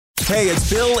Hey, it's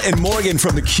Bill and Morgan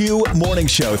from the Q Morning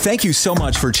Show. Thank you so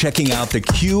much for checking out the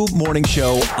Q Morning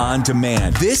Show on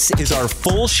demand. This is our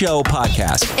full show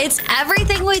podcast. It's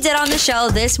everything we did on the show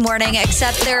this morning,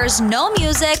 except there's no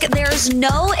music, there's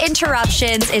no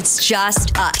interruptions. It's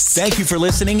just us. Thank you for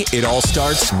listening. It all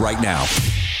starts right now.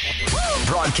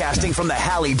 Broadcasting from the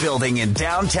Halley Building in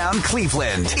downtown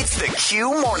Cleveland, it's the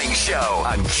Q Morning Show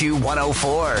on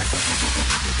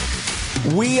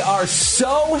Q104. We are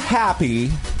so happy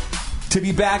to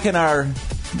be back in our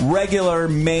regular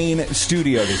main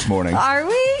studio this morning. Are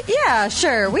we? Yeah,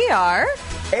 sure, we are.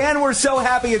 And we're so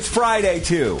happy it's Friday,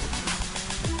 too.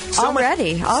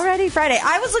 Already Friday.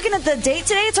 I was looking at the date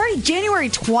today. It's already January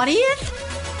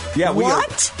 20th? Yeah, we are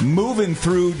What? moving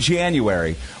through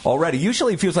January already.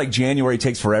 Usually it feels like January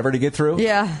takes forever to get through.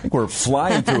 Yeah. I think we're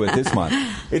flying through it this month.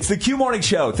 It's the Q Morning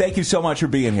Show. Thank you so much for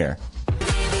being here.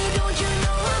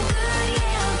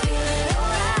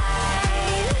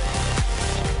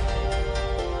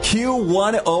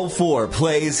 Q104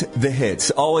 plays the hits,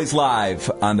 always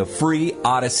live on the free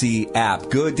Odyssey app.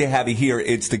 Good to have you here.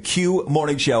 It's the Q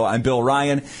Morning Show. I'm Bill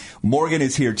Ryan. Morgan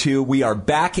is here, too. We are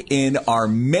back in our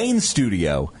main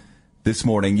studio this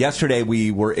morning. Yesterday, we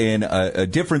were in a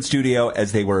different studio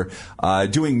as they were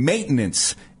doing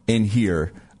maintenance in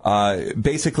here.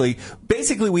 Basically,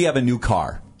 we have a new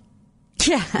car.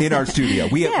 Yeah. In our studio.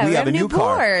 We have a new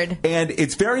car. Board. And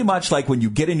it's very much like when you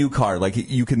get a new car, like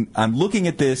you can, I'm looking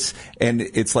at this and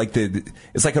it's like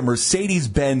a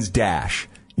Mercedes-Benz Dash.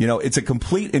 You know, it's a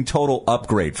complete and total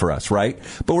upgrade for us, right?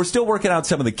 But we're still working out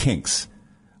some of the kinks.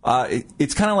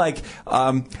 It's kind of like,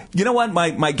 you know what?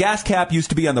 My gas cap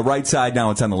used to be on the right side. Now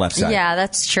it's on the left side. Yeah,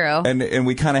 that's true. And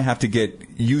we kind of have to get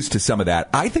used to some of that.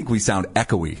 I think we sound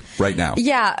echoey right now.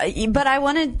 Yeah, but I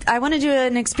want to do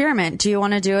an experiment. Do you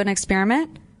want to do an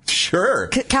experiment? Sure.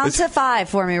 Count to 5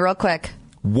 for me real quick.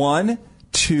 1,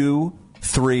 2,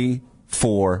 3,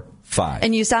 4, 5.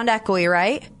 And you sound echoey,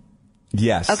 right?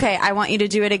 Yes. Okay, I want you to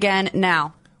do it again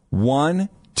now. 1,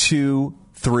 2,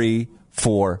 3,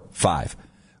 4, 5.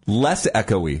 Less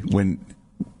echoey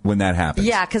when that happens.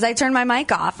 Yeah, because I turned my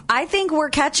mic off. I think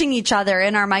we're catching each other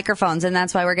in our microphones, and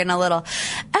that's why we're getting a little echo.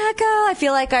 I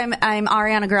feel like I'm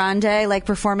Ariana Grande, like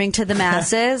performing to the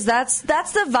masses. That's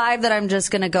the vibe that I'm just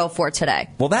going to go for today.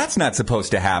 Well, that's not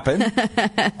supposed to happen.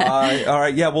 All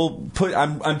right. Yeah,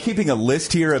 I'm keeping a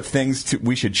list here of things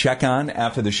we should check on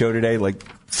after the show today. Like,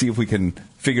 see if we can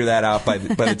figure that out by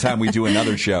the time we do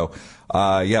another show.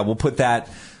 Yeah, we'll put that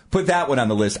one on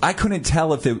the list. I couldn't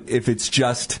tell if it's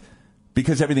just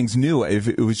because everything's new, if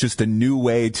it was just a new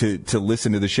way to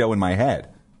listen to the show in my head.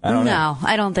 I don't know. No,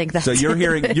 I don't think that's so. You're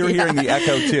hearing the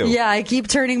echo too. Yeah, I keep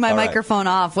turning my All right. microphone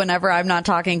off whenever I'm not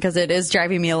talking because it is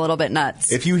driving me a little bit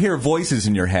nuts. If you hear voices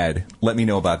in your head, let me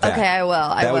know about that. Okay, I will.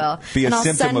 I will. Be and a I'll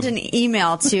symptom send of an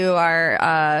email to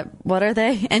our what are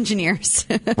they? Engineers.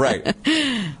 Right.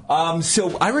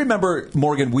 So I remember,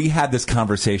 Morgan, we had this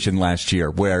conversation last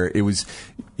year where it was,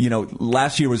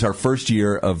 last year was our first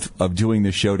year of doing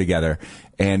this show together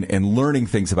and learning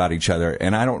things about each other.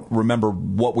 And I don't remember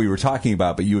what we were talking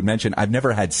about, but you had mentioned I've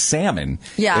never had salmon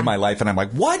in my life. And I'm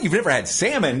like, what? You've never had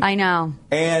salmon? I know.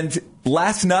 And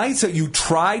last night, so you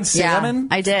tried salmon?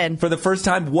 Yeah, I did. For the first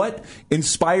time. What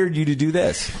inspired you to do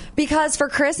this? Because for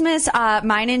Christmas,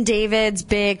 mine and David's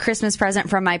big Christmas present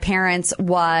from my parents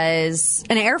was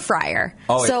an air fryer.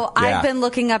 Oh, so yeah. I've been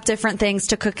looking up different things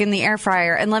to cook in the air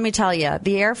fryer. And let me tell you,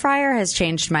 the air fryer has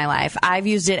changed my life. I've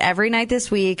used it every night this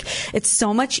week. It's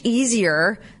so much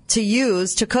easier to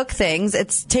use to cook things.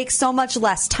 It takes so much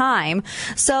less time.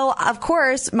 So, of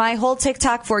course, my whole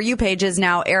TikTok For You page is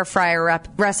now air fryer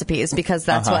recipes because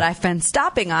that's what I've been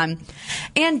stopping on.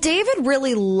 And David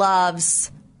really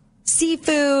loves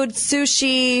seafood,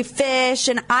 sushi, fish,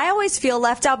 and I always feel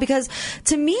left out because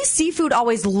to me, seafood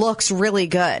always looks really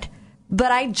good.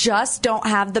 But I just don't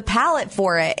have the palate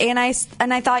for it. And I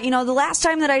thought, the last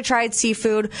time that I tried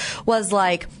seafood was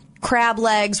like crab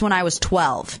legs when I was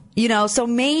 12. So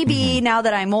maybe now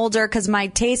that I'm older, because my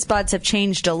taste buds have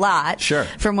changed a lot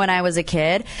from when I was a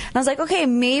kid. And I was like, okay,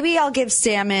 maybe I'll give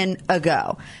salmon a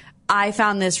go. I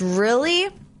found this really...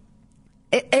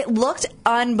 It looked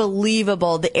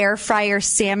unbelievable. The air fryer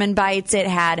salmon bites. It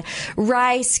had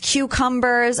rice,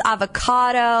 cucumbers,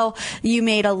 avocado. You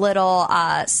made a little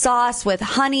sauce with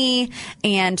honey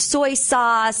and soy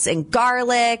sauce and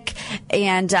garlic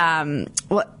and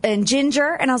ginger.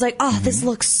 And I was like, oh, this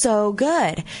looks so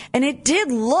good. And it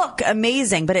did look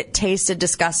amazing, but it tasted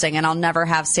disgusting. And I'll never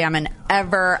have salmon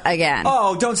ever again.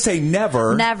 Oh, don't say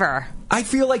never. Never. I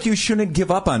feel like you shouldn't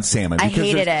give up on salmon. I because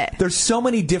hated it. There's so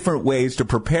many different ways to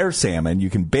prepare salmon. You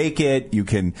can bake it. You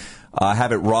can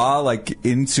have it raw, like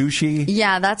in sushi.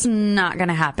 Yeah, that's not going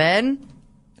to happen.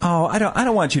 Oh, I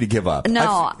don't want you to give up.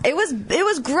 No, it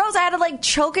was gross. I had to like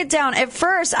choke it down. At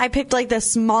first, I picked like the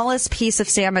smallest piece of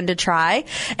salmon to try,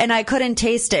 and I couldn't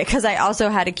taste it because I also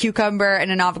had a cucumber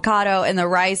and an avocado and the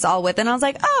rice all with it. And I was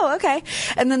like, oh, okay.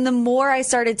 And then the more I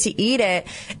started to eat it,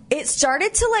 it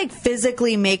started to like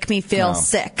physically make me feel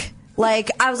sick. Like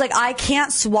I was like, I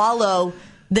can't swallow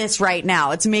this right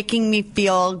now. It's making me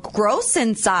feel gross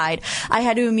inside. I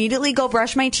had to immediately go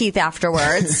brush my teeth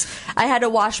afterwards. I had to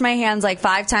wash my hands like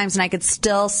 5 times and I could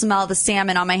still smell the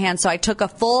salmon on my hands. So I took a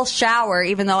full shower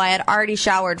even though I had already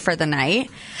showered for the night.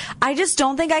 I just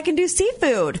don't think I can do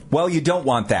seafood. Well, you don't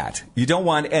want that. You don't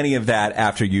want any of that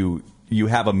after you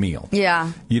have a meal.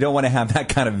 Yeah. You don't want to have that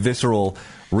kind of visceral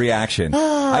reaction.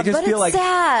 I just but feel it's like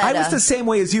sad. I was the same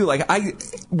way as you. Like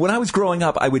when I was growing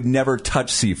up, I would never touch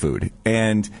seafood.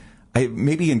 And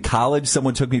maybe in college,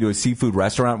 someone took me to a seafood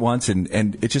restaurant once, and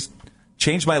it just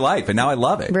changed my life, and now I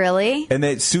love it. Really? And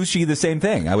then sushi, the same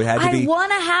thing. I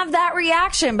want to have that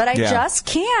reaction, but I just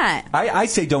can't. I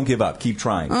say don't give up. Keep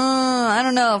trying. I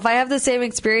don't know. If I have the same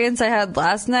experience I had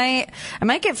last night, I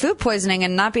might get food poisoning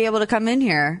and not be able to come in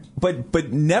here.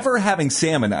 But never having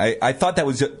salmon, I thought that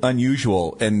was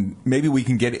unusual, and maybe we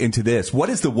can get into this. What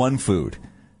is the one food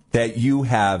that you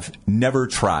have never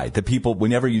tried?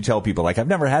 Whenever you tell people, like, I've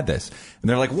never had this, and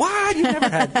they're like, what? You've never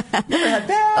had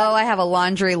that? Oh, I have a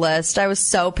laundry list. I was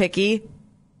so picky.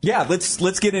 Yeah,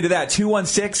 let's get into that.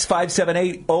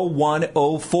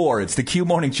 216-578-0104. It's the Q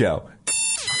Morning Show.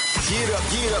 Get up,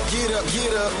 get up, get up,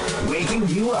 get up. Waking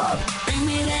you up. Bring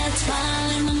me that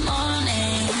smile in the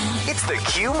morning. It's the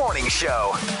Q Morning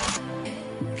Show.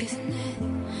 Isn't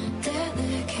it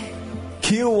delicate?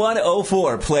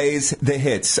 Q104 plays the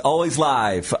hits, always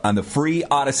live on the free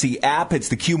Odyssey app. It's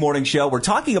the Q Morning Show. We're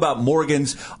talking about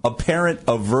Morgan's apparent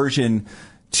aversion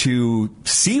to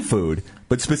seafood,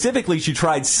 but specifically she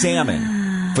tried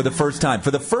salmon for the first time.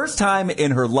 For the first time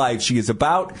in her life, she is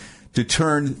about to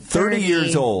turn 30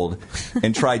 years old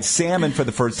and tried salmon for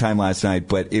the first time last night,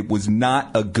 but it was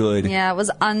not a good it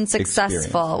was unsuccessful,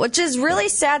 experience. Which is really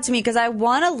sad to me because I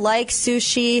want to like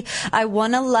sushi. I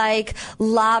want to like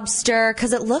lobster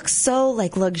because it looks so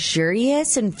like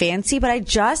luxurious and fancy, but I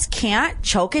just can't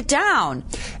choke it down.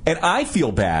 And I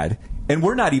feel bad. And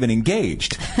we're not even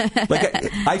engaged. Like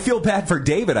I feel bad for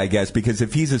David, I guess, because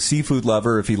if he's a seafood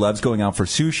lover, if he loves going out for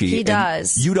sushi, he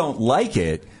does. You don't like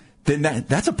it, then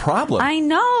that's a problem. I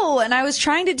know, and I was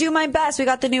trying to do my best. We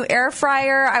got the new air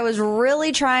fryer. I was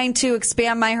really trying to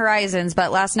expand my horizons,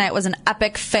 but last night was an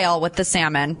epic fail with the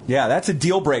salmon. Yeah, that's a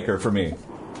deal breaker for me.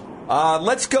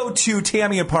 Let's go to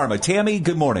Tammy in Parma. Tammy,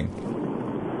 good morning.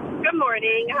 Good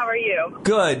morning. How are you?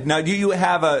 Good. Now, do you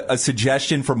have a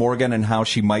suggestion for Morgan and how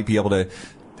she might be able to?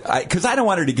 Because I don't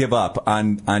want her to give up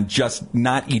on just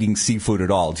not eating seafood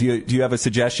at all. Do you have a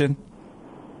suggestion?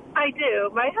 I do.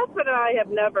 My husband and I have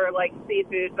never liked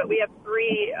seafood, but we have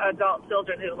 3 adult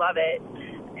children who love it.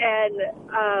 And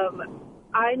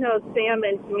I know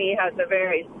salmon to me has a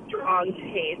very strong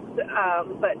taste.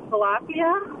 But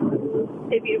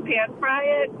tilapia, if you pan fry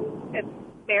it and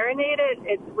marinate it,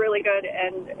 it's really good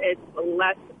and it's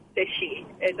less fishy.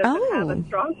 It doesn't have a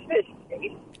strong fish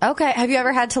taste. Okay. Have you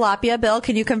ever had tilapia, Bill?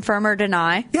 Can you confirm or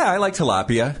deny? Yeah, I like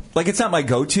tilapia. Like, it's not my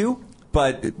go-to.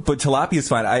 But tilapia is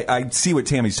fine. I see what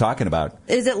Tammy's talking about.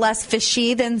 Is it less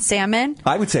fishy than salmon?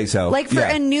 I would say so. Like for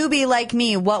a newbie like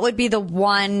me, what would be the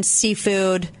one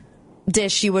seafood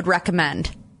dish you would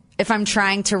recommend if I'm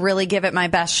trying to really give it my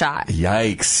best shot?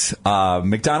 Yikes.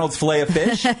 McDonald's filet of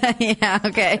fish? Yeah,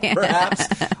 okay. Perhaps.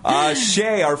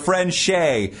 Shay, our friend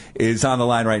Shay, is on the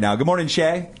line right now. Good morning,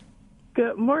 Shay.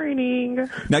 Good morning.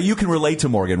 Now, you can relate to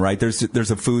Morgan, right? There's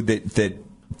a food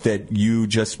that you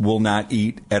just will not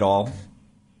eat at all?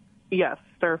 Yes,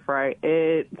 stir fry.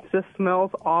 It just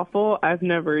smells awful. I've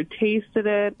never tasted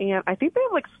it. And I think they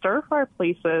have like stir fry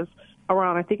places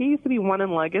around. I think it used to be one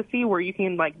in Legacy where you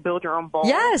can like build your own bowl.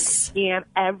 Yes. And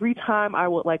every time I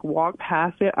would like walk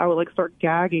past it, I would like start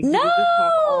gagging. No! It just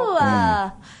smells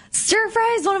awful. Stir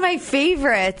fry is one of my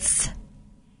favorites.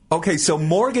 Okay, so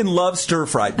Morgan loves stir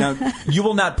fry. Now, you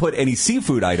will not put any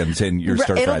seafood items in your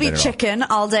stir fry. It'll be chicken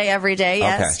all day, every day.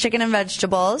 Yes, Okay. Chicken and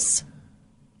vegetables.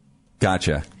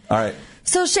 Gotcha. All right.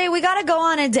 So, Shay, we got to go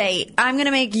on a date. I'm going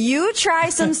to make you try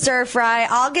some stir fry.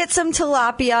 I'll get some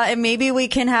tilapia, and maybe we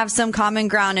can have some common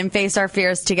ground and face our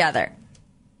fears together.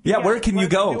 Yeah, where can you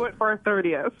let's go? do it for our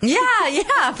 30th.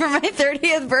 Yeah, for my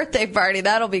 30th birthday party.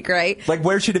 That'll be great. Like,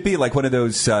 where should it be? Like one of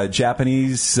those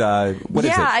Japanese, what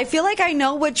is it? Yeah, I feel like I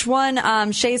know which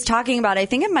one Shay's talking about. I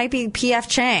think it might be P.F.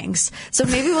 Chang's. So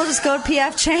maybe we'll just go to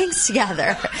P.F. Chang's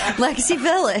together. Legacy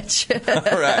Village.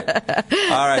 All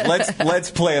right. Let's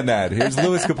plan that. Here's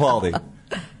Louis Capaldi.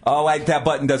 Oh, wait, that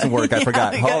button doesn't work. I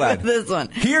forgot. we Hold gotta on. go to this one.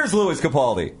 Here's Louis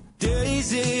Capaldi.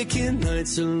 Days aching,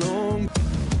 nights are long.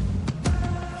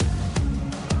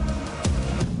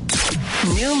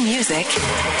 New music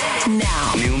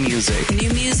now. New music. New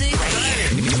music right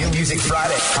here. New Music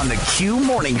Friday on the Q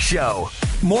Morning Show.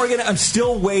 Morgan, I'm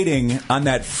still waiting on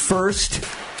that first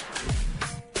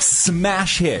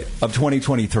smash hit of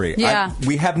 2023. Yeah.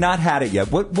 We have not had it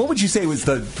yet. What would you say was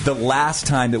the last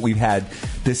time that we've had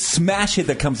this smash hit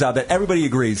that comes out that everybody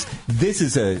agrees this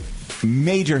is a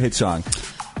major hit song?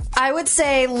 I would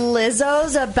say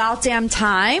Lizzo's About Damn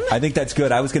Time. I think that's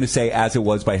good. I was going to say As It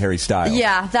Was by Harry Styles.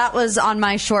 Yeah, that was on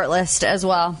my short list as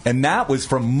well. And that was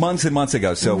from months and months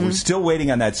ago, so we're still waiting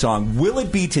on that song. Will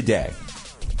it be today?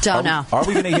 Don't know. Are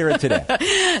we going to hear it today?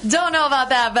 Don't know about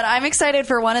that, but I'm excited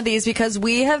for one of these because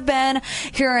we have been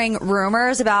hearing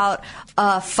rumors about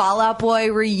Fall Out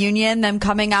Boy reunion, them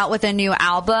coming out with a new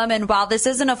album. And while this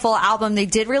isn't a full album, they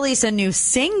did release a new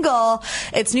single.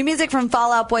 It's new music from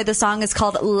Fall Out Boy. The song is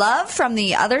called Love from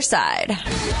the Other Side.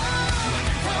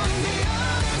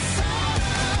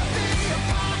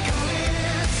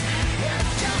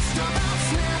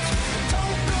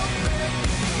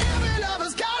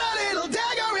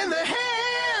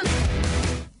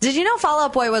 Did you know Fall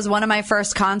Out Boy was one of my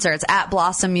first concerts at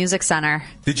Blossom Music Center?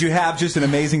 Did you have just an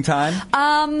amazing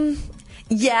time?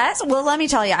 Yes. Well, let me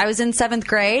tell you, I was in 7th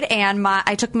grade and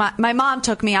my mom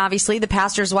took me, obviously, the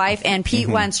pastor's wife, and Pete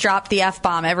Wentz dropped the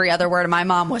F-bomb every other word, and my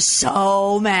mom was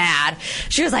so mad.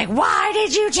 She was like, why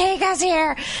did you take us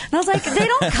here? And I was like, they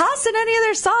don't cuss in any of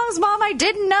their songs, Mom. I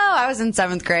didn't know. I was in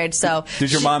 7th grade, so.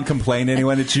 Did your mom complain to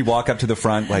anyone? Did she walk up to the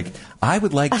front like, I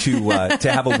would like to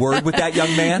have a word with that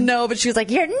young man? No, but she was like,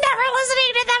 you're never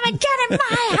listening to them again in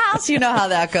my house. You know how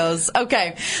that goes.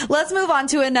 Okay, let's move on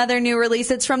to another new release.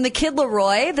 It's from the Kid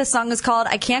Laroi. The song is called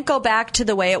I Can't Go Back to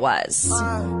the Way It Was.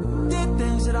 Did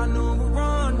things that I knew were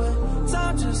wrong, but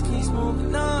time just keeps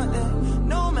moving on. And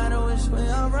no matter which way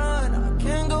I run, I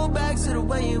can't go back to the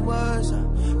way it was. I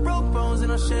broke bones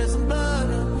and I shed some blood.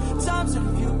 And times with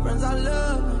a few friends I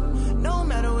love. No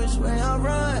matter which way I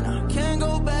run, I can't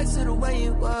go back to the way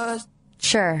it was.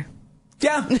 Sure.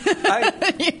 Yeah.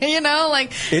 You know,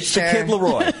 like, It's sure. the Kid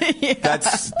Laroi. Yeah.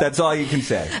 That's all you can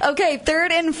say. Okay,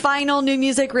 third and final new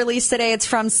music released today. It's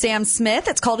from Sam Smith.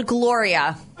 It's called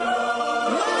Gloria.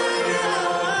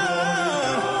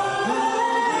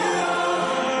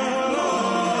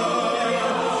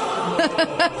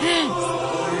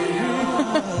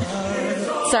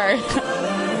 Sorry.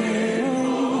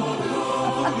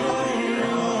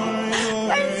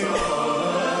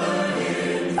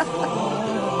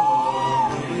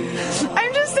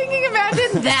 I'm just thinking,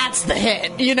 imagine that's the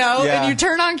hit, you know? Yeah. And you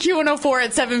turn on Q104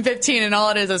 at 7:15 and all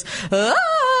it is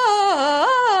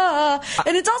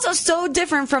and it's also so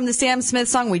different from the Sam Smith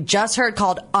song we just heard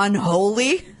called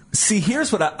Unholy. See,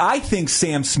 here's what I think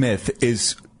Sam Smith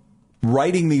is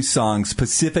writing these songs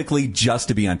specifically just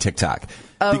to be on TikTok.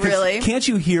 Oh, Because really? Can't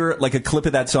you hear like a clip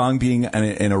of that song being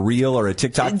in a reel or a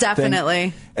TikTok thing?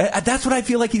 Definitely. That's what I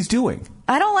feel like he's doing.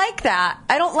 I don't like that.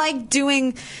 I don't like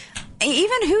doing.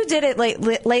 Even who did it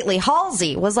lately?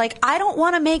 Halsey was like, I don't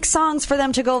want to make songs for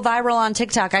them to go viral on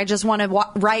TikTok. I just want to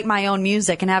write my own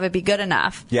music and have it be good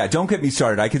enough. Yeah, don't get me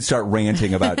started. I could start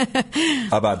ranting about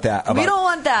that. We don't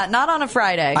want that. Not on a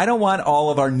Friday. I don't want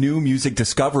all of our new music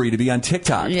discovery to be on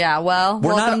TikTok. Yeah, well,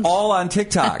 We're not all on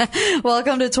TikTok.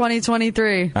 Welcome to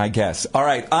 2023. I guess. All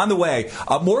right, on the way.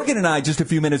 Morgan and I, just a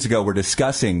few minutes ago, were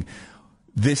discussing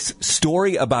this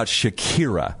story about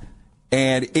Shakira.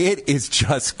 And it is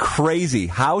just crazy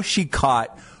how she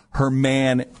caught her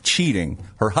man cheating,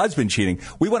 her husband cheating.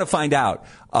 We want to find out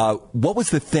what was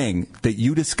the thing that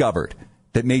you discovered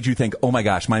that made you think, oh my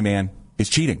gosh, my man is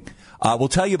cheating. We'll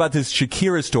tell you about this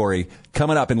Shakira story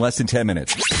coming up in less than 10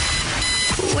 minutes.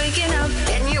 Waking up,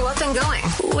 getting you up and going.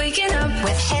 Waking up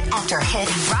with hit after hit.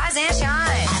 Rise and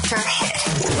shine after hit.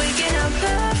 Waking up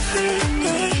every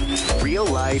day. Real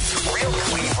life, real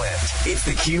Cleveland. It's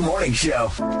the Q Morning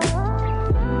Show.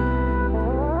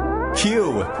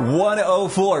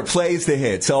 Q104 plays the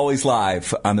hits, always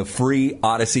live on the free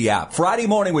Odyssey app. Friday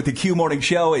morning with the Q Morning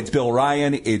Show. It's Bill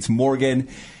Ryan. It's Morgan.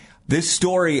 This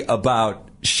story about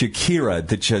Shakira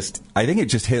that I think it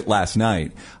just hit last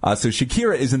night. So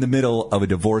Shakira is in the middle of a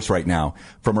divorce right now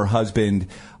from her husband.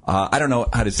 I don't know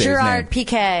how to say his name. Gerard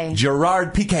Piqué.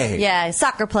 Gerard Piqué. Yeah,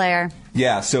 soccer player.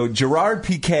 Yeah, so Gerard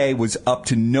Piqué was up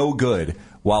to no good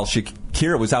while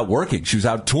Shakira was out working. She was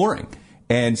out touring.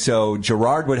 And so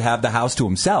Gerard would have the house to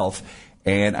himself.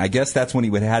 And I guess that's when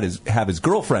he would have his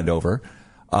girlfriend over,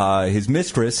 his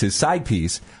mistress, his side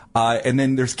piece. And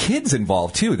then there's kids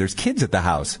involved, too. There's kids at the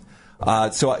house.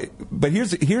 But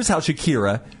here's how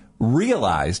Shakira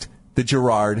realized that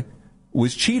Gerard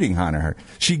was cheating on her.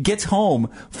 She gets home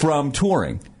from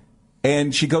touring,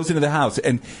 and she goes into the house.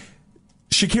 And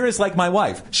Shakira's like my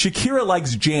wife. Shakira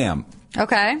likes jam.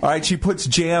 Okay. All right, she puts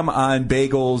jam on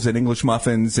bagels and English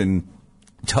muffins and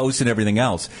toast and everything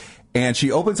else. And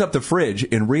she opens up the fridge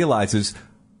and realizes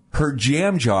her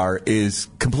jam jar is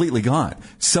completely gone.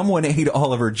 Someone ate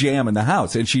all of her jam in the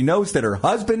house. And she knows that her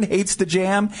husband hates the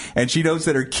jam, and she knows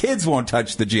that her kids won't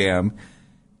touch the jam.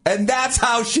 And that's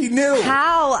how she knew.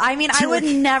 How? I mean, I would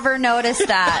never notice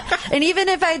that. And even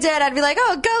if I did, I'd be like,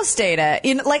 oh, ghost ate it.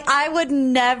 You know, like, I would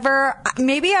never,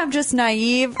 maybe I'm just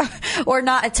naive or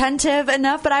not attentive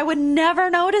enough, but I would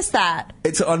never notice that.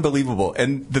 It's unbelievable.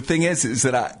 And the thing is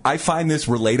that I find this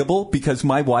relatable because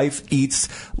my wife eats,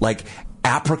 like,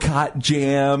 apricot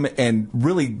jam and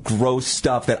really gross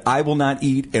stuff that I will not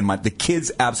eat, and the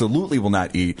kids absolutely will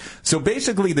not eat. So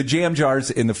basically, the jam jars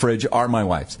in the fridge are my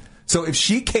wife's. So if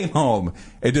she came home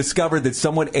and discovered that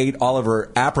someone ate all of her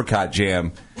apricot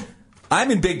jam, I'm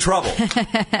in big trouble.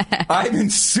 I'm in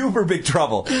super big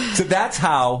trouble. So that's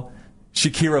how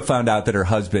Shakira found out that her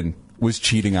husband was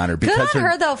cheating on her. Good on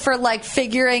her, though, for, like,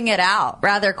 figuring it out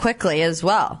rather quickly as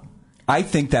well. I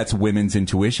think that's women's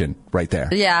intuition right there.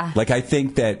 Yeah. Like, I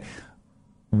think that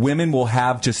women will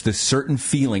have just a certain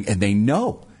feeling, and they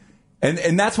know.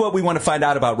 And that's what we want to find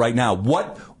out about right now.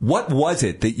 What was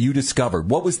it that you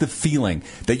discovered? What was the feeling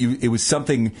that it was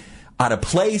something out of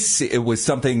place? It was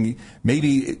something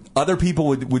maybe other people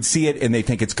would see it and they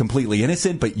think it's completely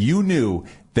innocent, but you knew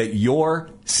that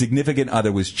your significant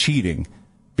other was cheating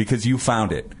because you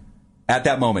found it at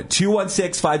that moment.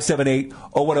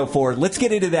 216-578-0104. Let's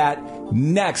get into that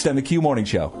next on the Q Morning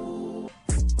Show.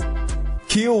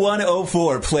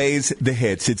 Q104 plays the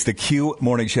hits. It's the Q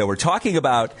Morning Show. We're talking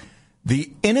about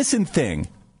the innocent thing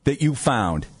that you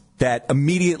found that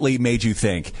immediately made you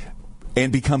think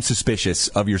and become suspicious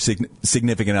of your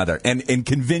significant other and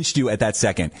convinced you at that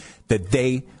second that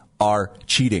they are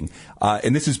cheating.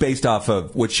 And this is based off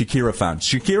of what Shakira found.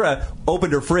 Shakira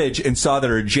opened her fridge and saw that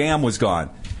her jam was gone.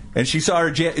 And she saw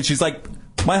her jam, and she's like,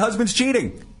 my husband's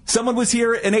cheating. Someone was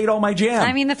here and ate all my jam.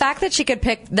 I mean, the fact that she could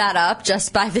pick that up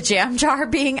just by the jam jar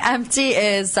being empty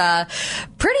is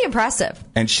pretty impressive.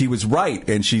 And she was right,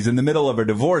 and she's in the middle of a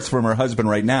divorce from her husband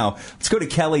right now. Let's go to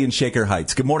Kelly in Shaker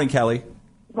Heights. Good morning, Kelly.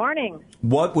 Morning.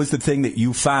 What was the thing that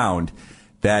you found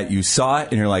that you saw it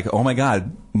and you're like, oh my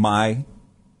God, my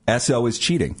SO is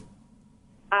cheating?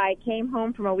 I came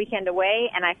home from a weekend away,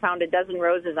 and I found a dozen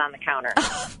roses on the counter.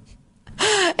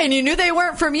 And you knew they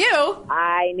weren't from you.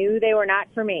 I knew they were not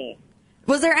for me.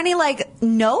 Was there any, like,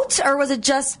 note, or was it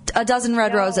just a dozen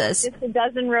red roses? Just a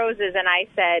dozen roses, and I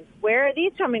said, where are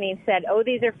these from? And he said, oh,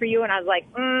 these are for you. And I was like,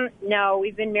 no,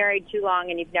 we've been married too long,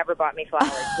 and you've never bought me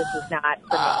flowers. This is not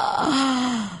for me.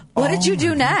 What did you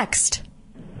do next?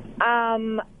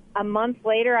 A month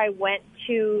later, I went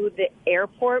to the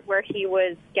airport where he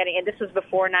was getting, and this was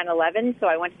before 9/11, so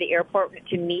I went to the airport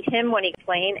to meet him when he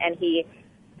plane, and he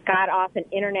got off an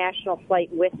international flight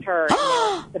with her, and they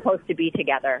were supposed to be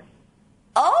together.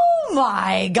 Oh,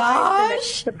 my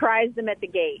gosh. Surprised them at the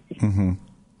gate. Mm-hmm.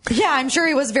 Yeah, I'm sure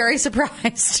he was very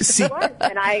surprised.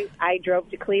 And I drove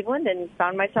to Cleveland and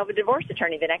found myself a divorce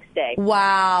attorney the next day.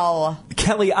 Wow.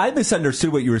 Kelly, I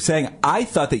misunderstood what you were saying. I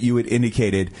thought that you had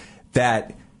indicated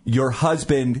that your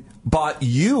husband bought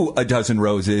you a dozen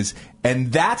roses,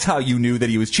 and that's how you knew that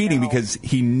he was cheating, because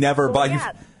he never bought you.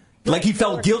 Like he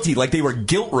felt guilty, like they were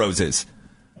guilt roses.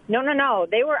 No.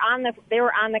 They were on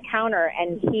the counter,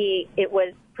 and it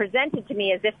was presented to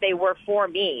me as if they were for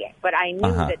me. But I knew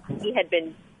that he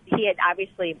had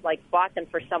obviously like bought them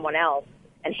for someone else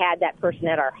and had that person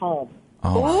at our home.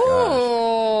 Oh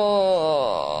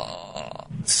my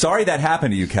gosh. Sorry that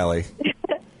happened to you, Kelly.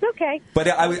 It's okay. But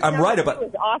I'm right about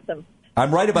it. Was awesome.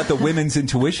 I'm right about the women's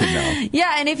intuition, though.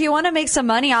 Yeah, and if you want to make some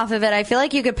money off of it, I feel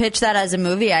like you could pitch that as a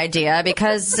movie idea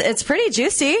because it's pretty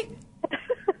juicy.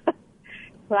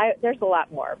 but there's a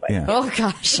lot more. But Yeah. Oh,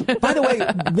 gosh. By the way,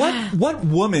 what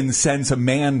woman sends a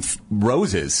man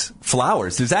roses,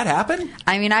 flowers? Does that happen?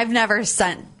 I mean, I've never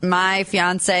sent my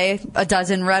fiance a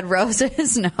dozen red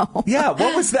roses. No. Yeah,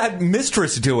 what was that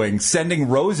mistress doing, sending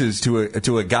roses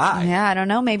to a guy? Yeah, I don't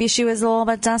know. Maybe she was a little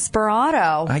bit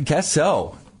desperado. I guess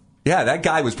so. Yeah, that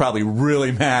guy was probably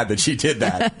really mad that she did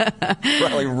that.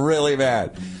 Probably really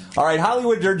mad. All right,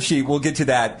 Hollywood Dirt Sheet. We'll get to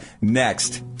that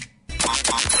next.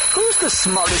 Who's the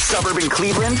smartest suburb in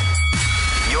Cleveland?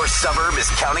 Your suburb is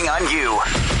counting on you.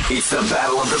 It's the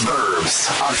Battle of the Burbs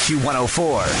on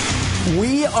Q104.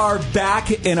 We are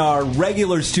back in our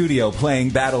regular studio playing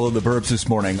Battle of the Burbs this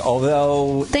morning,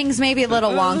 although Things may be a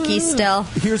little wonky still.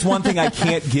 here's one thing I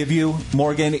can't give you,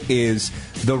 Morgan, is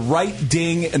the right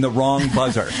ding and the wrong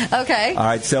buzzer. Okay. All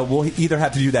right, so we'll either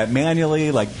have to do that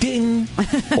manually, like ding,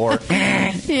 or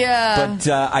Yeah. but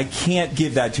I can't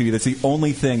give that to you. That's the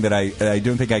only thing that I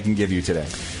don't think I can give you today.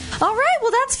 All right,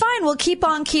 well, that's fine. We'll keep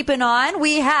on keeping on.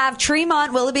 We have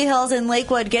Tremont, Willoughby Hills, and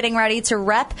Lakewood getting ready to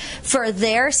rep for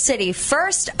their city.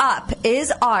 First up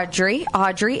is Audrey.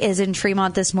 Audrey is in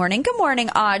Tremont this morning. Good morning,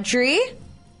 Audrey.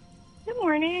 good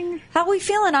morning. How are we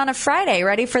feeling on a Friday?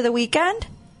 Ready for the weekend?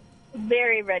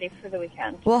 Very ready for the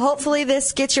weekend. Well, hopefully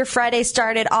this gets your Friday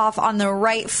started off on the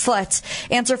right foot.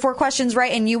 Answer 4 questions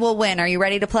right and you will win. Are you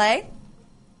ready to play?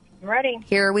 I'm ready.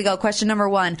 Here we go. Question number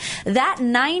 1. That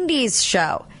 90s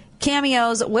show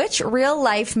cameos which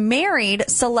real-life married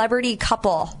celebrity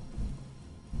couple?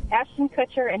 Ashton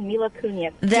Kutcher and Mila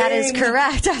Kunis. That is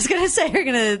correct. I was going to say you're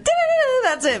going to...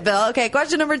 That's it, Bill. Okay,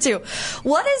 question number 2.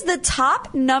 What is the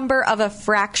top number of a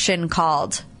fraction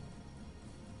called?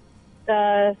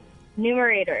 The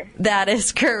numerator. That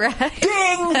is correct.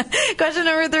 Ding! Question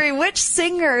number 3. Which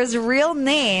singer's real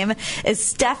name is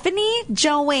Stephanie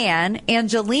Joanne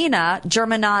Angelina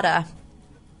Germanata?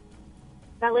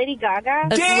 That Lady Gaga.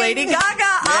 It's Lady Gaga.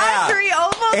 Yeah. Audrey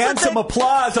almost. And with some the-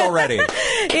 applause already.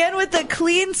 And with the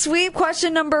clean sweep,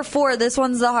 question number 4. This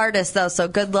one's the hardest, though, so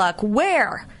good luck.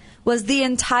 Where was the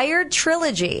entire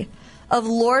trilogy of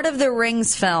Lord of the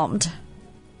Rings filmed?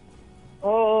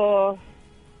 Oh.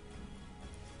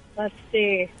 Let's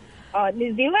see.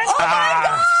 New Zealand? Oh, my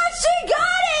gosh! She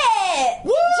got it!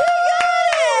 Woo! She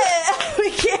got it! We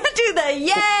can't do the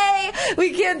yay.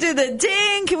 We can't do the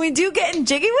ding. Can we do getting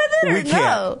jiggy with it or We can't.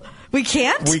 no? We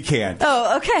can't? We can't.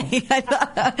 Oh, okay. I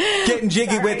thought... Getting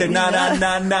jiggy with it. Na, na,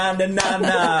 na, na, na, na,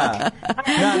 na.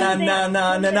 Na, na, na,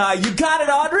 na, na, na. You got it,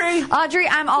 Audrey? Audrey,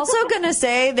 I'm also going to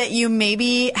say that you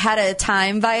maybe had a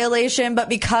time violation, but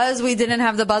because we didn't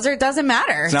have the buzzer, it doesn't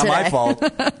matter. It's not my fault.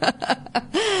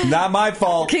 Not my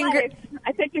fault.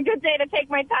 I picked a good day to take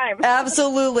my time.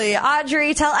 Absolutely.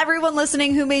 Audrey, tell everyone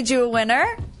listening who made you a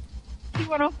winner.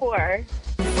 Q104.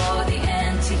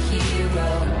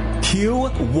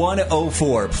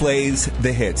 Q104 plays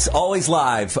the hits. Always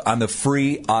live on the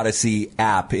free Odyssey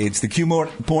app. It's the Q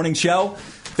Morning Show.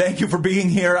 Thank you for being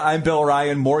here. I'm Bill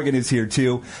Ryan. Morgan is here,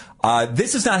 too.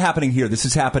 This is not happening here. This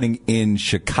is happening in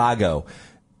Chicago.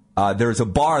 There's a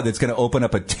bar that's going to open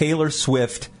up a Taylor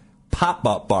Swift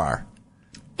pop-up bar.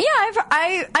 Yeah,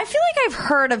 I feel like I've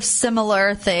heard of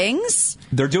similar things.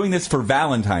 They're doing this for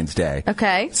Valentine's Day.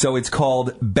 Okay. So it's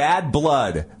called Bad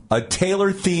Blood, a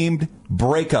Taylor-themed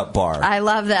breakup bar. I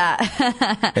love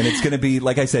that. And it's going to be,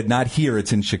 like I said, not here.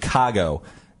 It's in Chicago,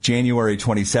 January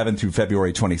 27th through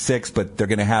February 26th. But they're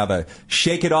going to have a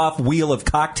Shake It Off wheel of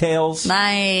cocktails.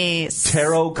 Nice.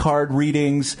 Tarot card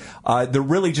readings. They're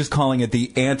really just calling it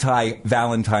the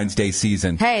anti-Valentine's Day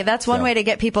season. Hey, that's one So- way to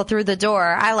get people through the door.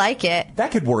 I like it.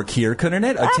 That could work here, couldn't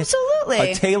it?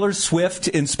 Absolutely. A Taylor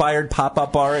Swift-inspired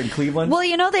pop-up bar in Cleveland? Well,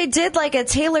 you know, they did like a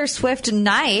Taylor Swift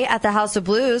night at the House of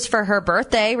Blues for her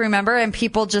birthday, remember? And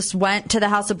people just went to the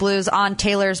House of Blues on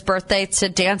Taylor's birthday to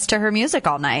dance to her music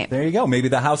all night. There you go. Maybe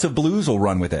the House of Blues will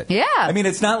run with it. Yeah. I mean,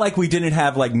 it's not like we didn't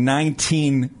have like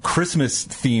 19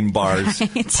 Christmas-themed bars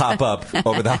Right. pop up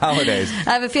over the holidays.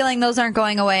 I have a feeling those aren't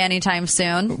going away anytime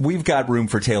soon. We've got room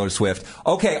for Taylor Swift.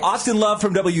 Okay, Austin Love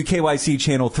from WKYC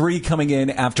Channel 3 coming in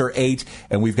after 8,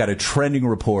 and we've got a trending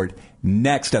report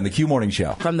next on the Q Morning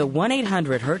Show. From the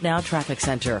 1-800-HURT NOW Traffic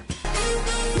Center.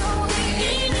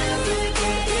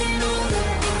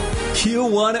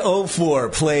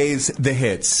 Q104 plays the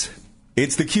hits.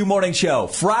 It's the Q Morning Show,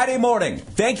 Friday morning.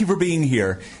 Thank you for being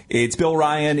here. It's Bill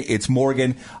Ryan. It's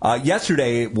Morgan.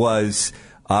 Yesterday was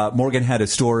Morgan had a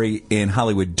story in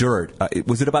Hollywood Dirt.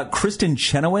 Was it about Kristen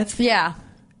Chenoweth? Yeah.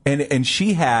 And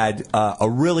she had a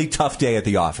really tough day at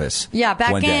the office. Yeah,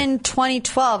 back one day. in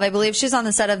 2012, I believe she's on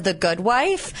the set of The Good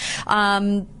Wife.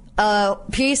 a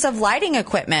piece of lighting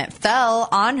equipment fell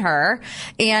on her,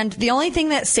 and the only thing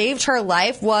that saved her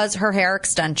life was her hair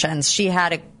extensions. She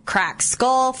had a cracked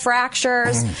skull,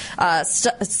 fractures,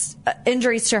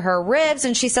 injuries to her ribs,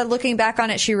 and she said looking back on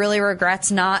it, she really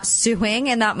regrets not suing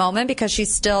in that moment because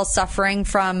she's still suffering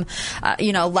from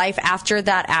life after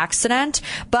that accident.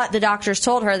 But the doctors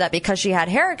told her that because she had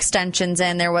hair extensions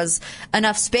in, there was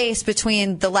enough space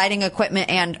between the lighting equipment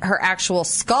and her actual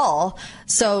skull,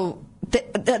 so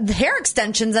the hair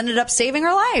extensions ended up saving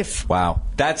her life. Wow,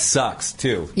 that sucks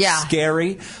too. Yeah,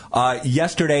 scary.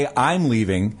 Yesterday I'm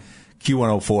leaving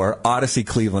Q104, Odyssey,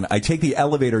 Cleveland. I take the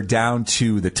elevator down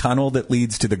to the tunnel that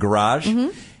leads to the garage.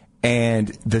 And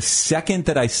the second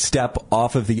that I step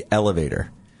off of the elevator,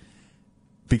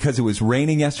 because it was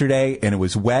raining yesterday and it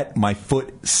was wet, my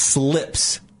foot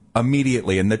slips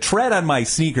immediately. And the tread on my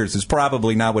sneakers is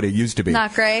probably not what it used to be.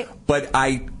 Not great. But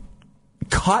I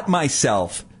caught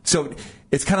myself. So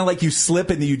it's kind of like you slip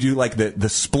and you do like the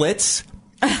splits.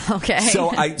 Okay. So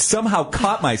I somehow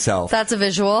caught myself. That's a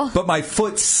visual. But my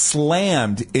foot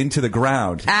slammed into the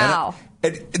ground. Ow.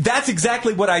 And that's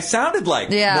exactly what I sounded like,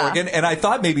 Morgan. And I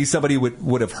thought maybe somebody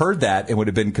would have heard that and would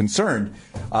have been concerned.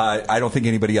 I don't think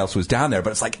anybody else was down there. But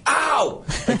it's like, ow!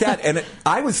 Like that. And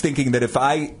I was thinking that if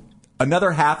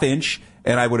another half inch,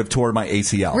 and I would have torn my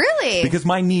ACL. Really? Because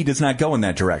my knee does not go in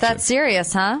that direction. That's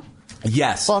serious, huh?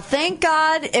 Yes. Well, thank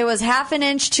God it was half an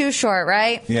inch too short,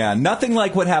 right? Yeah, nothing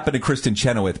like what happened to Kristen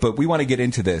Chenoweth, but we want to get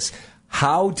into this.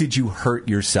 How did you hurt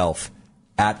yourself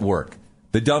at work?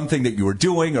 The dumb thing that you were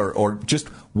doing or just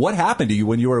what happened to you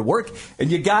when you were at work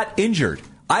and you got injured?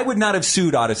 I would not have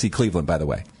sued Odyssey Cleveland, by the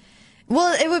way.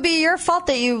 Well, it would be your fault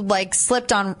that you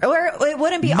slipped on, or it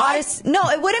wouldn't be Odyssey. No,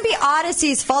 it wouldn't be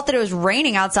Odyssey's fault that it was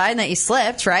raining outside and that you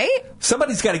slipped, right?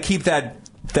 Somebody's got to keep that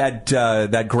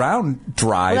ground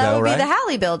dry, that though, would right? be the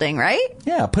Halley building, right?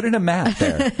 Yeah, put in a mat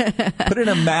there. Put in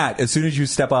a mat as soon as you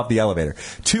step off the elevator.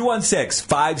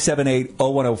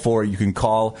 216-578-0104. You can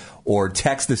call or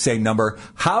text the same number.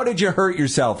 How did you hurt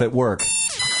yourself at work?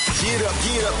 Get up,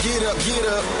 get up, get up, get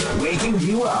up. Waking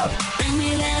you up. Bring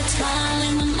me that smile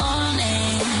in the morning.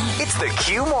 It's the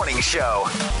Q Morning Show.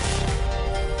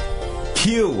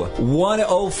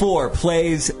 Q104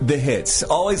 plays the hits.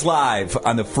 Always live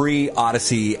on the free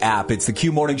Odyssey app. It's the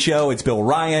Q Morning Show. It's Bill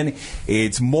Ryan.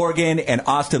 It's Morgan and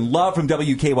Austin Love from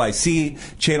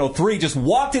WKYC. Channel 3 just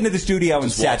walked into the studio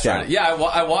and sat down. Yeah,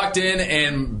 I walked in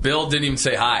and Bill didn't even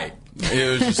say hi.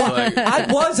 It was just like... I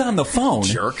was on the phone.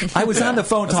 Jerk. I was on the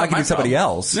phone talking to somebody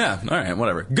else. Yeah, all right,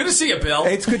 whatever. Good to see you, Bill.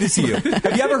 It's good to see you.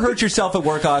 Have you ever hurt yourself at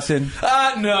work, Austin?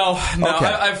 No. Okay.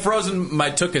 I've frozen my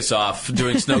tuchus off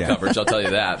doing snow coverage, I'll tell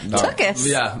you that. Tuchus?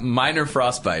 Yeah, minor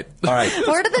frostbite. All right.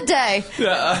 Word of the day.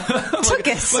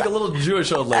 Tuchus. Like a little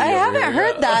Jewish old lady I over haven't here.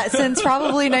 heard that since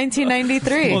probably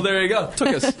 1993. Well, there you go.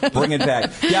 Tuchus. Bring it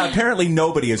back. Yeah, apparently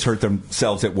nobody has hurt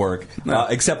themselves at work,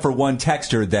 except for one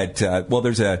texter that,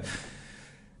 there's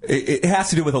it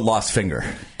has to do with a lost finger.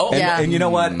 Oh, and you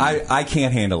know what? I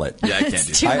can't handle it. Yeah, I can't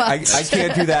do too that. much. I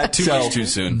can't do that. Too much too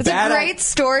soon. It's a great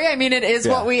story. I mean, it is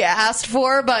what we asked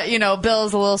for, but,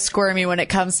 Bill's a little squirmy when it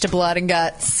comes to blood and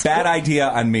guts. Bad idea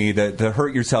on me, the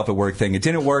hurt yourself at work thing. It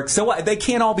didn't work. So what? They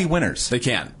can't all be winners. They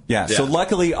can. Yeah. So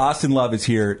luckily, Austin Love is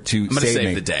here to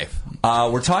save the day.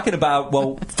 We're talking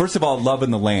about, first of all, Love in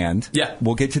the Land. Yeah.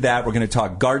 We'll get to that. We're going to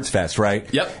talk Guards Fest, right?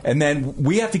 Yep. And then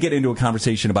we have to get into a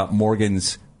conversation about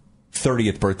Morgan's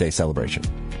 30th birthday celebration.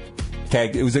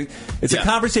 Okay, it's a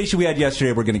conversation we had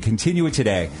yesterday. We're going to continue it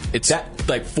today. It's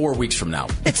like 4 weeks from now.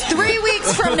 It's 3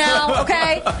 weeks from now,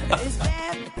 okay?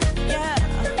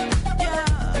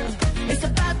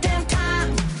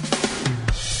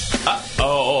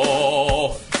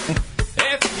 Uh-oh.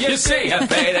 If you see a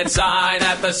faded sign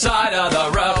at the side of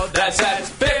the road that says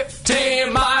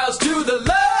 15 miles to the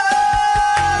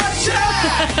Love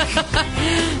Shack.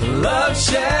 Love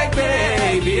Shack,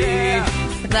 baby.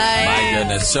 Nice. My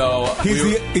goodness. So he's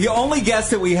the only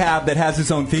guest that we have that has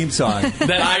his own theme song.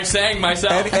 That I sang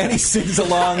myself. And he sings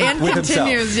along and with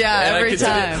continues, himself. every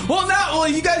time. Well,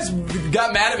 you guys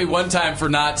got mad at me one time for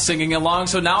not singing along,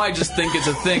 so now I just think it's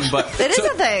a thing. But it is a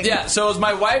thing. Yeah, so it was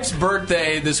my wife's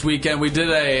birthday this weekend. We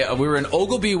were in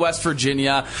Oglebay, West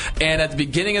Virginia, and at the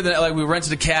beginning of we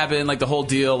rented a cabin, the whole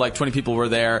deal, 20 people were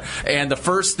there, and the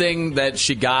first thing that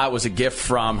she got was a gift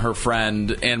from her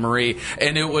friend Anne Marie,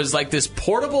 and it was this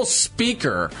portable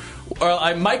speaker or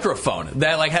a microphone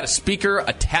that like had a speaker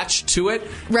attached to it.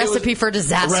 Recipe for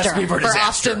disaster. Recipe for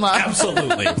disaster. Austin Love.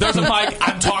 Absolutely. There's a mic.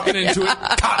 I'm talking into it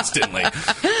constantly.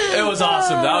 It was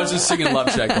awesome. I was just singing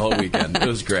Love Shack the whole weekend. It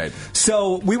was great.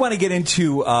 So we want to get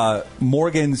into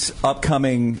Morgan's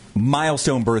upcoming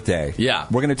milestone birthday. Yeah.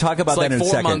 We're going to talk about It's like that in a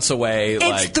 4 second. months away.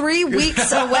 It's 3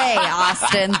 weeks away,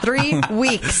 Austin. 3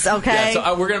 weeks, okay? Yeah,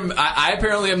 so we're gonna. I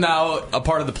apparently am now a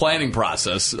part of the planning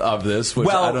process of this, which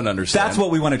I don't understand. That's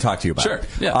what we want to talk to you about. Sure,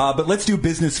 yeah. But let's do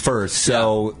business first.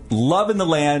 So, Love in the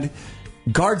Land,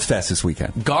 Guards Fest this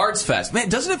weekend. Guards Fest. Man,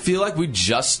 doesn't it feel like we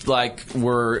just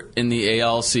were in the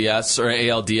ALCS or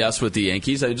ALDS with the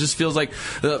Yankees? It just feels like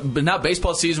but now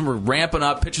baseball season, we're ramping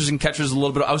up pitchers and catchers a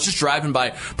little bit. I was just driving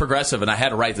by Progressive and I had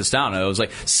to write this down. It was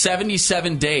like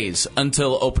 77 days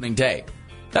until opening day.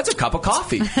 That's a cup of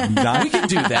coffee. We can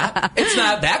do that. It's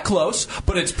not that close,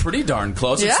 but it's pretty darn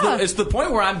close. Yeah. It's the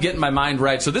point where I'm getting my mind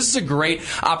right. So this is a great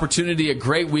opportunity, a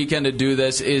great weekend to do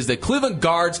this, is the Cleveland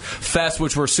Guards Fest,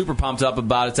 which we're super pumped up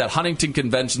about. It's at Huntington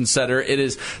Convention Center. It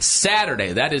is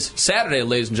Saturday. That is Saturday,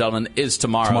 ladies and gentlemen, is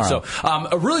tomorrow. So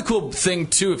a really cool thing,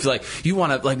 too, if you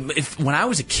want to, when I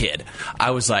was a kid,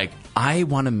 I was like, I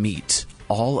want to meet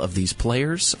all of these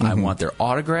players. I want their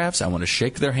autographs. I want to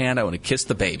shake their hand. I want to kiss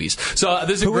the babies. So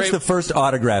this is Who was the first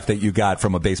autograph that you got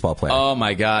from a baseball player? Oh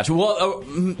my gosh! Well,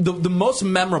 the most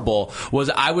memorable was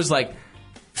I was like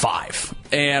 5,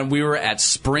 and we were at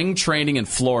spring training in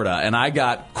Florida, and I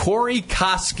got Corey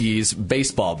Koski's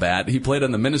baseball bat. He played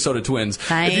on the Minnesota Twins.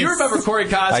 Nice. If you remember Corey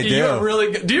Koski, I do. you're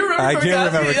really good. Do you remember Corey Koski? I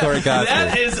do remember Corey Koski.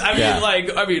 That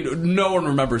is, no one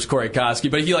remembers Corey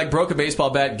Koski, but he broke a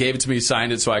baseball bat, gave it to me,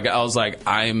 signed it, so I was like,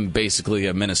 I'm basically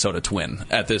a Minnesota Twin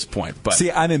at this point. But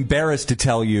See, I'm embarrassed to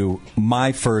tell you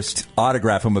my first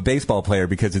autograph from a baseball player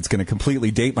because it's going to completely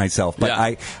date myself. But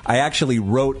Yeah. I actually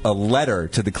wrote a letter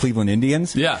to the Cleveland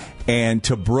Indians. Yeah. And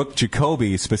to Brooke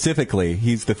Jacoby specifically.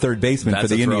 He's the third baseman That's for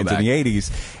the a Indians in throwback. the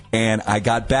 80s. And I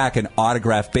got back an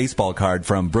autographed baseball card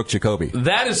from Brooke Jacoby.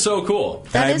 that is so cool.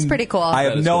 That And is pretty cool. I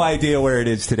have That is no cool. idea where it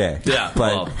is today. Yeah,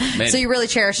 But well, man. So you really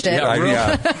cherished it. Yeah, really,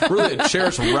 Yeah. really a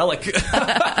cherished relic.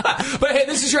 But hey,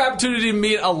 this is your opportunity to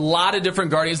meet a lot of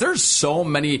different Guardians. There's so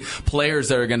many players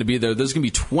that are going to be there. There's going to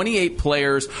be 28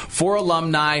 players, 4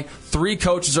 alumni, 3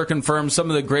 coaches are confirmed. Some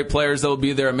of the great players that will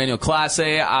be there: Emmanuel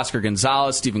Clase, Oscar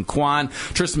Gonzalez, Stephen Kwan,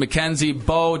 Tristan McKenzie,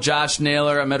 Bo, Josh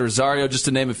Naylor, Ahmed Rosario, just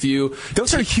to name a few.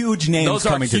 Those are huge names Those are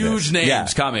coming to huge this. names Yeah.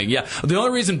 coming. Yeah. The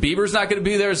only reason Bieber's not going to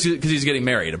be there is because he's getting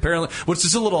married, apparently, which is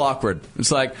just a little awkward.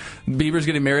 It's like Bieber's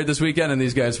getting married this weekend and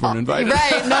these guys weren't invited.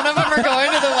 Right. None of them are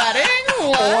going to the wedding?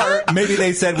 What? Or maybe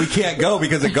they said we can't go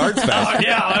because of Guards Fest. Oh,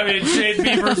 yeah, I mean, Shane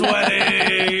Bieber's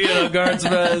wedding, Guards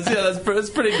Fest. Yeah, that's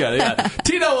pretty good. Yeah.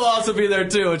 Tino will also be there,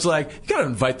 too. It's like, you got to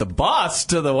invite the boss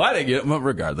to the wedding. Well,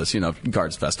 regardless,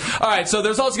 Guards Fest. All right, so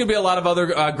there's also going to be a lot of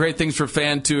other great things for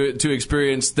fans to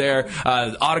experience there.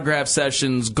 Autograph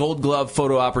sessions, Gold Glove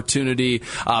photo opportunity,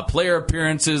 player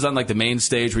appearances on the main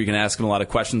stage where you can ask them a lot of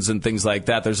questions and things like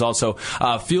that. There's also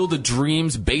Field of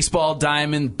Dreams, baseball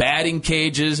diamond, batting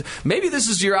cages. Maybe this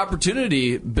is your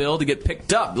opportunity, Bill, to get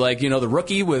picked up. The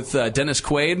rookie with Dennis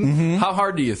Quaid. Mm-hmm. How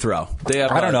hard do you throw? They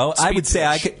have, I don't know. I would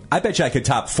say pitch. I bet you I could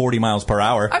top 40 miles per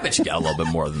hour. I bet you got a little bit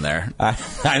more than there.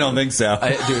 I don't think so.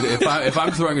 Dude, if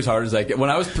I'm throwing as hard as I can, when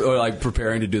I was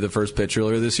preparing to do the first pitch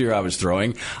earlier this year, I was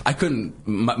throwing. I couldn't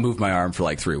move my arm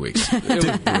for 3 weeks. It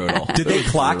was brutal. Did they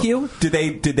clock you? Did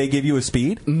they give you a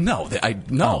speed? No,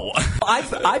 no.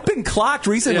 I've been clocked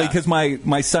recently because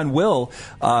my son Will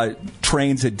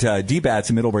trains at D-Bats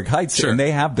in Middleburg Heights, Sure. and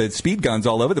they have the speed guns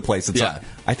all over the place. It's Yeah.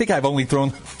 I think I've only thrown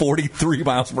 43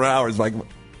 miles per hour.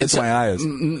 It's my eyes.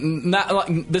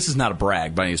 This is not a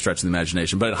brag by any stretch of the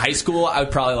imagination, but in high school, I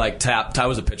would probably tap. I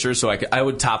was a pitcher, so I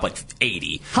would top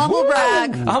 80. Humble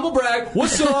brag. Humble brag.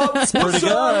 What's up? What's pretty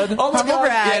up? good. Oh my Humble God.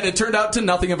 brag. Yeah, and it turned out to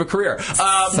nothing of a career.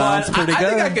 Sounds but pretty I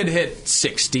think good. I could hit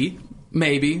 60,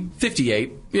 maybe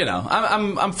 58.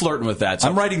 I'm flirting with that. So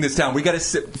I'm writing this down. We got to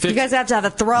sit. You guys have to have a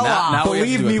throw off. Now we have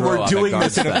to Believe do a me, we're throw-off doing at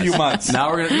this in Guards a few Fest. months.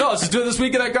 Now we're gonna let's just do it this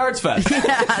weekend at Guards Fest.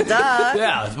 Yeah, duh.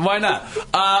 Yeah, why not?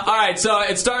 All right, so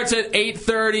it starts at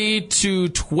 8:30 to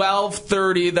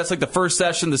 12:30. That's the first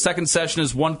session. The second session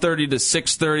is 1:30 to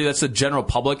 6:30. That's a general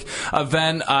public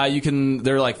event.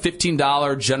 They're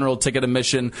 $15 general ticket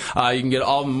admission. You can get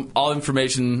all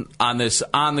information on this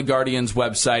on the Guardians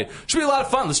website. Should be a lot of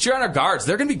fun. Let's cheer on our Guards.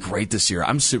 They're going to be great this year.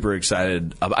 I'm super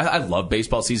excited. I love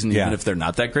baseball season, even if they're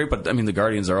not that great. But I mean, the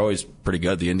Guardians are always pretty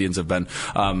good. The Indians have been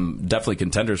definitely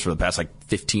contenders for the past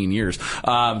 15 years.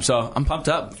 So I'm pumped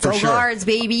up for sure. Guards,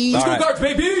 baby. Let's go Guards,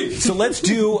 baby. So let's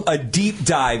do a deep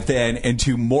dive then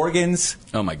into Morgan's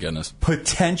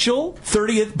potential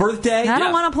 30th birthday. I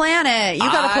don't want to plan it. You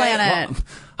got to plan it.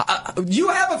 You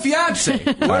have a fiance.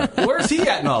 Where's he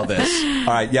at in all this?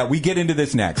 All right, yeah, we get into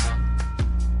this next.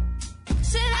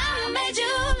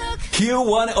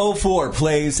 Q104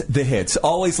 plays the hits,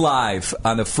 always live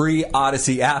on the free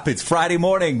Odyssey app. It's Friday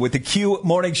morning with the Q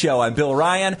Morning Show. I'm Bill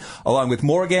Ryan, along with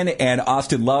Morgan and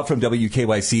Austin Love from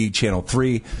WKYC Channel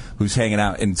 3, who's hanging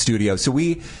out in studio. So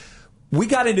we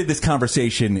got into this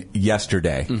conversation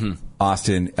yesterday,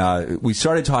 Austin. We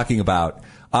started talking about...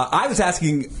 I was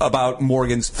asking about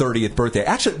Morgan's 30th birthday.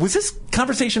 Actually, was this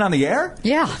conversation on the air?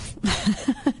 Yeah.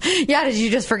 Yeah, did you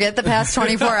just forget the past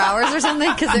 24 hours or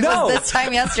something? Because it was this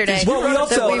time yesterday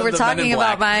that we were talking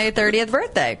about my 30th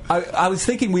birthday. I was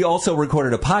thinking we also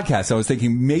recorded a podcast. I was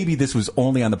thinking maybe this was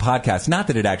only on the podcast. Not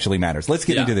that it actually matters. Let's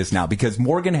get into this now, because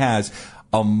Morgan has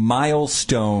a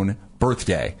milestone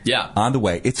birthday on the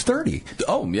way. It's 30.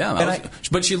 Oh, yeah.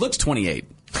 But she looks 28.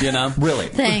 You know? Really?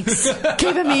 Thanks.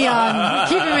 Keeping me young.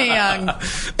 Keeping me young.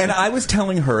 And I was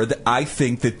telling her that I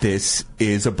think that this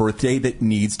is a birthday that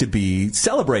needs to be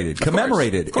celebrated,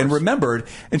 commemorated, and remembered.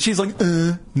 And she's like,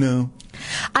 no.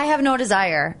 I have no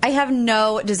desire. I have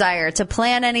no desire to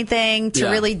plan anything, to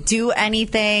really do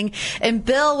anything. And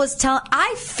Bill was telling,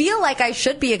 I feel like I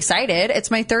should be excited.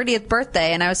 It's my 30th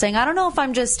birthday. And I was saying, I don't know if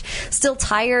I'm just still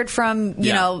tired from,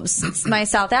 you know, my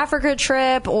South Africa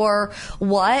trip or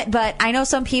what, but I know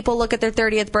some people look at their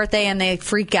 30th birthday and they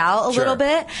freak out a little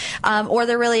bit, or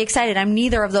they're really excited. I'm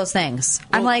neither of those things.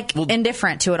 I'm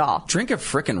indifferent to it all. Drink a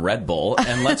frickin' Red Bull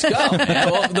and let's go,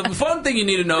 man. Well, the fun thing you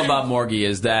need to know about Morgie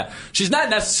is that she's not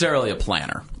necessarily a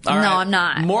planner. No, I'm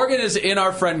not. Morgan is in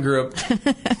our friend group.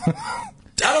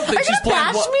 I don't think she's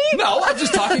planned. Me? No, I'm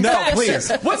just talking. No, please.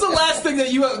 What's the last thing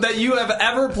that you have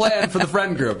ever planned for the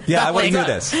friend group? Yeah, I want to do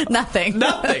this. Nothing.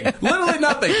 Literally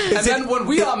nothing. And then when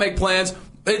we all make plans,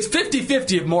 it's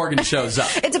 50-50 if Morgan shows up.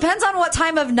 It depends on what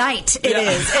time of night it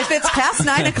is. If it's past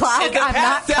 9 o'clock, I'm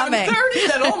not coming. 7:30,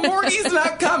 then old Morgie's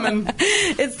not coming.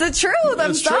 It's the truth.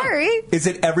 I'm sorry. Is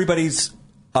it everybody's...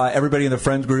 everybody in the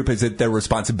friend group, is it their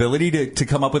responsibility to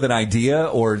come up with an idea,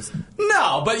 or?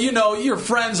 No, but your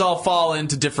friends all fall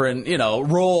into different,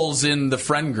 roles in the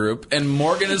friend group, and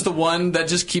Morgan is the one that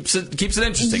just keeps it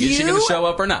interesting. Is she going to show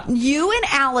up or not? You and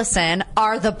Allison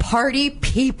are the party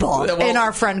people in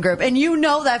our friend group, and you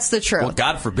know that's the truth. Well,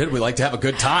 God forbid we like to have a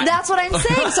good time. That's what I'm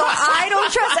saying. So I don't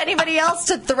trust anybody else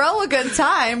to throw a good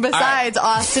time besides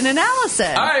Austin and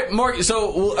Allison. All right, Morgan.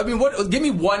 So, give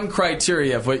me one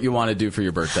criteria of what you want to do for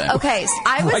your birthday. Okay, so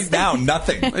I was... Right now,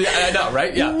 nothing. Yeah, I know,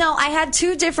 right? Yeah. No, I had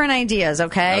two different ideas,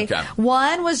 okay?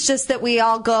 One was just that we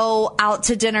all go out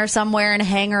to dinner somewhere and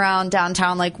hang around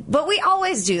downtown, but we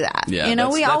always do that. Yeah,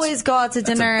 we always go out to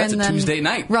dinner and then Tuesday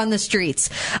night. Run the streets.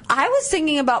 I was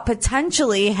thinking about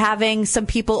potentially having some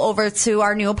people over to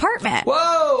our new apartment.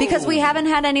 Whoa! Because we haven't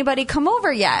had anybody come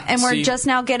over yet, and we're just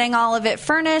now getting all of it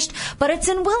furnished, but it's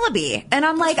in Willoughby. And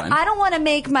I'm like, I don't want to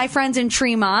make my friends in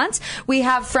Tremont. We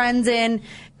have friends in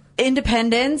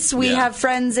Independence. We have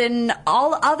friends in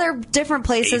all other different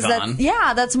places Avon.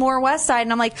 That's more West Side.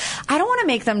 And I'm like, I don't want to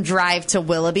make them drive to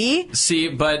Willoughby. See,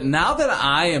 but now that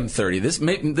I am 30, this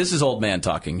is old man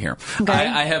talking here. Okay.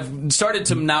 I have started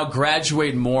to now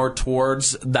graduate more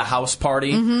towards the house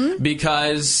party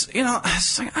because,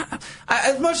 as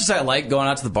much as I like going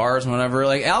out to the bars and whatever,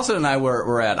 Allison and I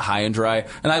were at High and Dry,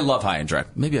 and I love High and Dry.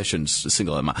 Maybe I shouldn't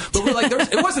single them out. But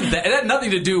it wasn't that. It had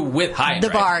nothing to do with High and Dry.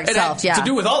 The bar itself, it had to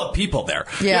do with all the people there.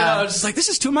 Yeah. I was just like, this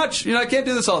is too much. I can't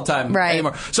do this all the time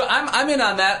anymore. So I'm in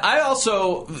on that. I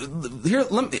also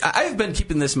I've been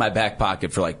keeping this in my back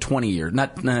pocket for 20 years.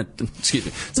 Not excuse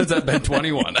me, since I've been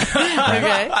 21.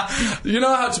 Okay. You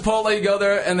know how Chipotle, you go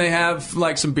there and they have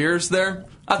some beers there?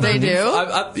 They do?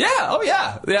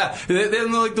 Yeah. They have the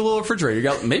little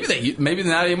refrigerator. Maybe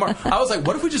not anymore. I was like,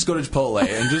 what if we just go to Chipotle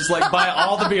and just buy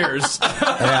all the beers?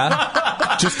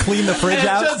 Yeah. Just clean the fridge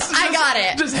out? I got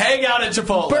it. Just hang out at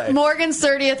Chipotle. Morgan's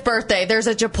 30th birthday. There's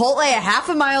a Chipotle a half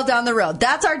a mile down the road.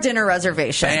 That's our dinner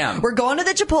reservation. Bam. We're going to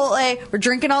the Chipotle. We're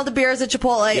drinking all the beers at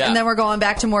Chipotle, and then we're going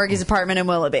back to Morgie's apartment in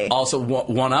Willoughby. Also,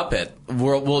 one up it.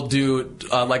 We'll do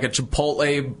a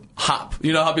Chipotle hop.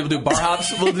 You know how people do bar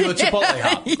hops? We'll do a Chipotle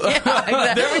hop. Yeah,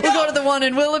 exactly. There we go. We'll go to the one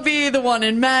in Willoughby, the one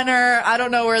in Manor. I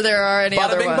don't know where there are any Bada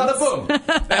other bing, ones. bada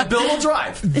boom. And Bill will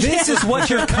drive. This is what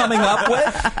you're coming up with?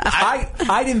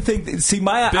 I didn't think. See, Bill,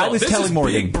 I was this telling is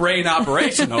Morgan. big brain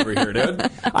operation over here, dude.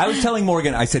 I was telling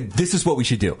Morgan, I said, this is what we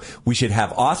should do. We should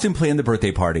have Austin plan the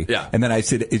birthday party. Yeah. And then I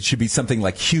said, it should be something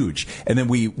like huge. And then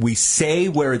we say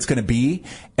where it's going to be.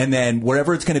 And then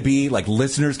wherever it's going to be, like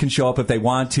listeners can show up if they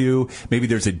want to. Maybe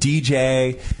there's a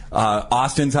DJ.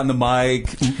 Austin's on the mic.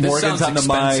 Morgan's on the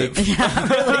mic. Who's paying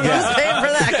for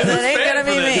that? Because it ain't going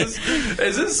to be me.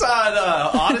 Is this on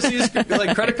Odyssey's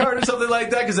like credit card or something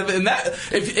like that? Because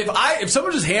if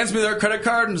someone just hands me their credit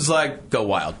card and is like, go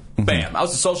wild. Bam. I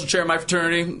was the social chair in my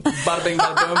fraternity. Bada bing,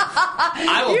 bada boom.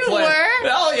 I will You plan. were?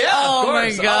 Oh, yeah. Oh, of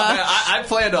course. my gosh. Man, I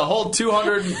planned a whole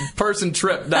 200-person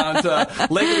trip down to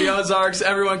Lake of the Ozarks.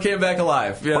 Everyone came back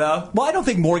alive, you know? Well, I don't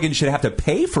think Morgan should have to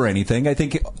pay for anything. I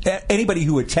think anybody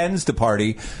who attends the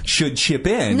party should chip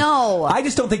in. No. I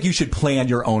just don't think you should plan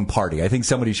your own party. I think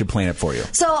somebody should plan it for you.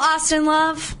 So, Austin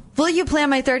Love, will you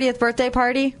plan my 30th birthday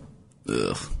party?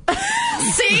 Ugh.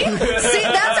 See,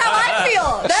 that's how I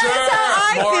feel. That's how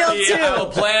I Morty, feel too. I will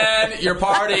plan your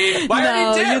party. Why No,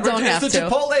 are you dead? you don't have It's the to.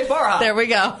 Chipotle bar hop. There we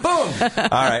go. Boom.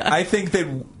 All right. I think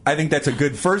that's a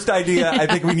good first idea. I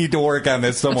think we need to work on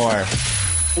this some more.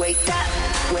 Wake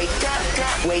up, wake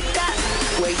up, wake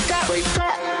up, wake up, wake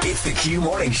up. It's the Q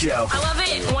Morning Show. I love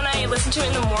it when I listen to it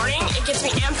in the morning. It gets me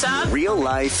amped up. Real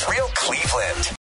life, real Cleveland.